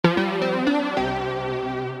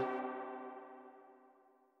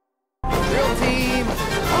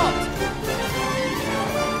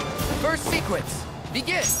sequence,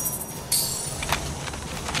 begin! It's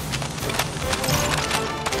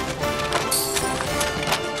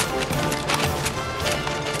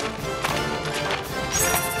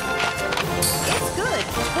good,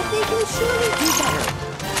 but they can surely do better.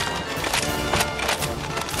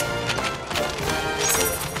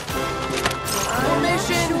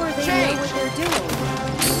 Formation change! Know what they're doing.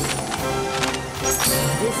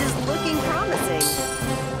 This is looking promising.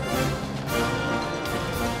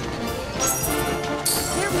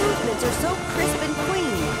 Their movements are so crisp and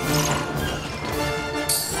clean.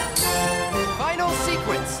 Final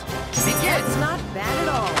sequence, begin! It's not bad at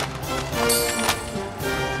all.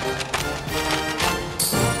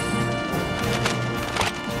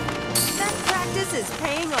 That practice is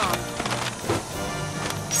paying off.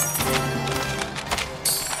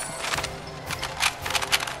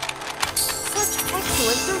 Such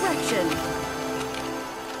excellent direction.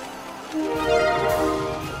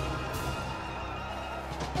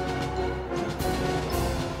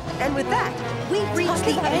 And with that, we've reached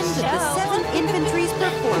the end of the 7th Infantry's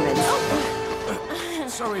performance.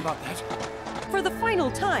 Sorry about that. For the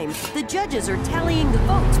final time, the judges are tallying the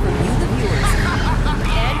votes from you, the viewers.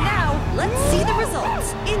 And now, let's see the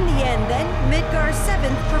results. In the end, then, Midgar's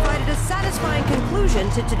 7th provided a satisfying conclusion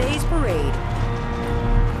to today's parade.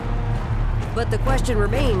 But the question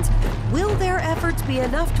remains, will their efforts be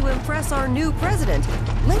enough to impress our new president?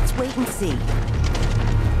 Let's wait and see.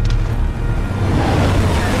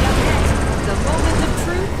 Coming up next, the moment of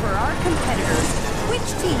truth for our competitors. Which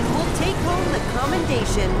team will take home the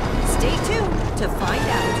commendation? Stay tuned to find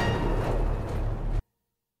out.